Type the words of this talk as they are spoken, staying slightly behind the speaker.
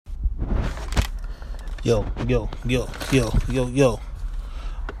Yo, yo, yo, yo, yo, yo.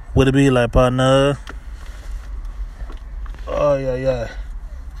 What it be like, partner? Oh, yeah.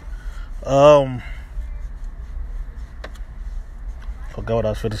 Forgot what I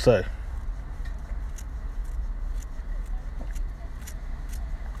was finna say.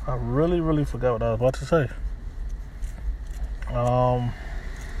 I really forgot what I was about to say.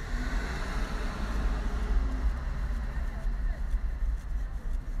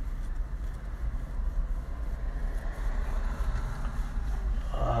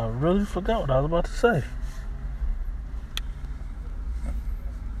 I really forgot what I was about to say.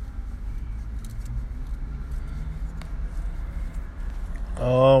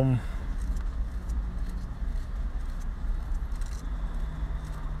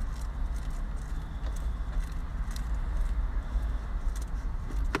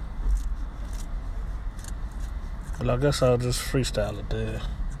 Well, I guess I'll just freestyle it there.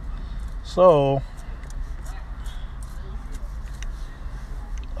 So,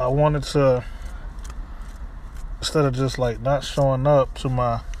 I wanted to, instead of just like not showing up to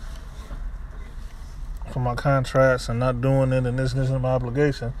for my contracts and not doing it and this is my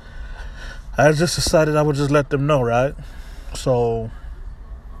obligation, I just decided I would just let them know, right? So,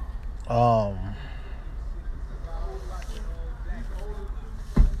 I'm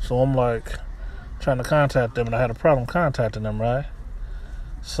like trying to contact them, and I had a problem contacting them, right?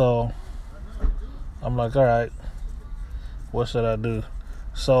 So I'm like, all right, what should I do?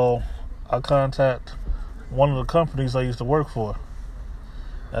 So I contact one of the companies I used to work for.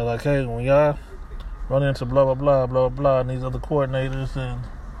 I was like, hey, when y'all run into blah blah and these other coordinators and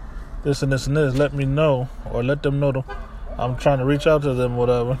this and this and this, let me know, or let them know I'm trying to reach out to them,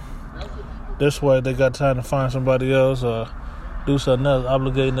 whatever. This way they got time to find somebody else or do something else,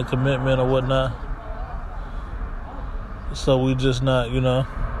 obligating the commitment or whatnot. So we just not, and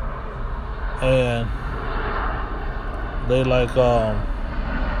they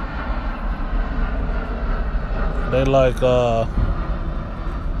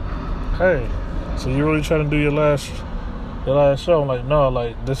hey, so you really trying to do your last show? I'm like, no,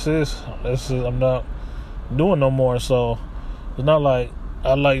 like this is I'm not doing no more. So it's not like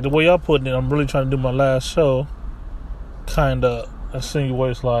I like the way y'all putting it. I'm really trying to do my last show. Kind of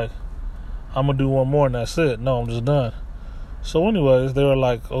insinuates like I'm gonna do one more and that's it. No, I'm just done. So anyways, they were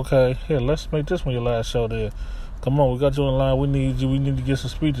like, okay, here, let's make this one your last show there. Come on, we got you in line. We need you. We need to get some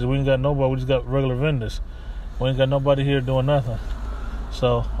speeches. We ain't got nobody. We just got regular vendors. We ain't got nobody here doing nothing.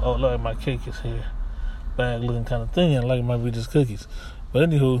 So, oh, look, my cake is here. Bag looking kind of thin, like it might be just cookies. But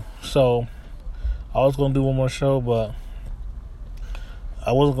anywho, so I was going to do one more show, but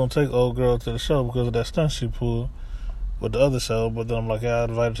I wasn't going to take old girl to the show because of that stunt she pulled with the other show. But then I'm like, yeah, I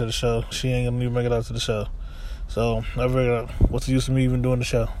invited her to the show. She ain't going to even make it out to the show. So I figured out, what's the use of me even doing the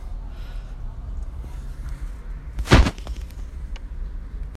show?